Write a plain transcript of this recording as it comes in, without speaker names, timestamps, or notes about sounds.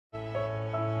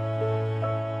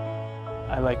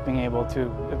I like being able to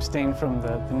abstain from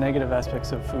the negative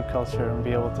aspects of food culture and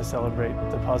be able to celebrate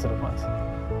the positive ones.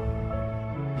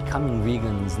 Becoming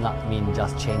vegan does not mean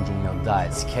just changing your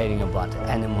diet, it's caring about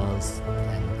animals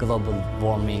and global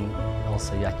warming.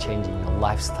 Also, you're changing your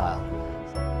lifestyle.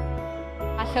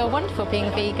 I feel wonderful being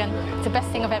a vegan. It's the best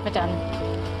thing I've ever done.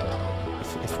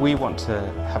 If we want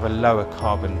to have a lower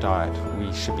carbon diet,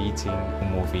 we should be eating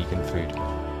more vegan food.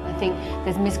 I think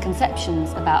there's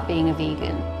misconceptions about being a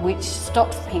vegan, which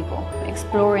stops people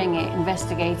exploring it,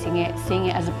 investigating it, seeing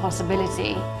it as a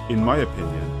possibility. In my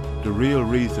opinion, the real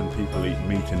reason people eat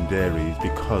meat and dairy is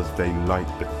because they like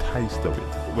the taste of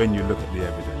it. When you look at the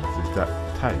evidence, is that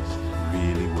taste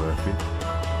really worth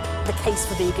it? The case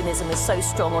for veganism is so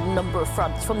strong on a number of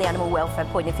fronts, from the animal welfare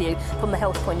point of view, from the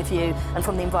health point of view, and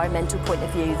from the environmental point of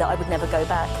view, that I would never go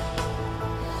back.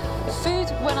 Food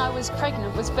when I was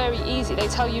pregnant was very easy. They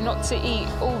tell you not to eat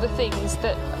all the things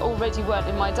that already weren't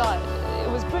in my diet.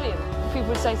 It was brilliant. People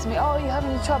would say to me, oh, you're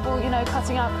having trouble,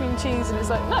 cutting out cream cheese, and it's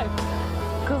like, no,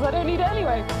 because I don't eat it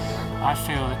anyway. I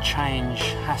feel that change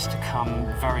has to come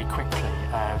very quickly.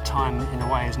 Time, in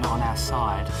a way, is not on our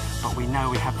side, but we know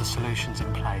we have the solutions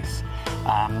in place.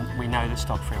 We know that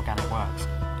stock-free organic works.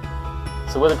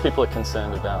 So whether people are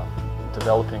concerned about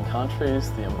developing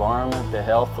countries, the environment, their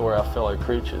health, or our fellow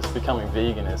creatures, becoming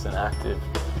vegan is an active,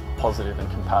 positive and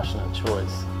compassionate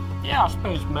choice. Yeah, I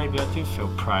suppose maybe I do feel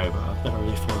proud, but I've never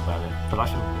really thought about it. But I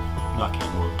feel lucky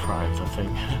more than proud, I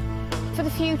think. For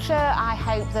the future, I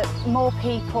hope that more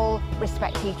people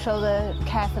respect each other,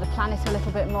 care for the planet a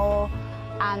little bit more,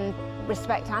 and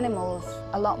respect animals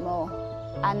a lot more,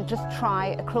 and just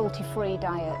try a cruelty-free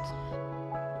diet.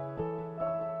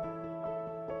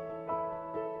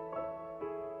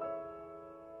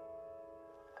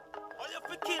 All you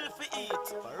fi kill fi eat,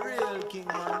 for real king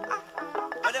man.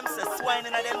 But them say swine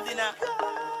in a them dinner.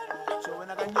 So when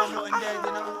I got nothing there,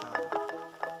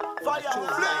 Fire,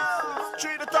 flames,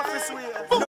 treat the toughest way.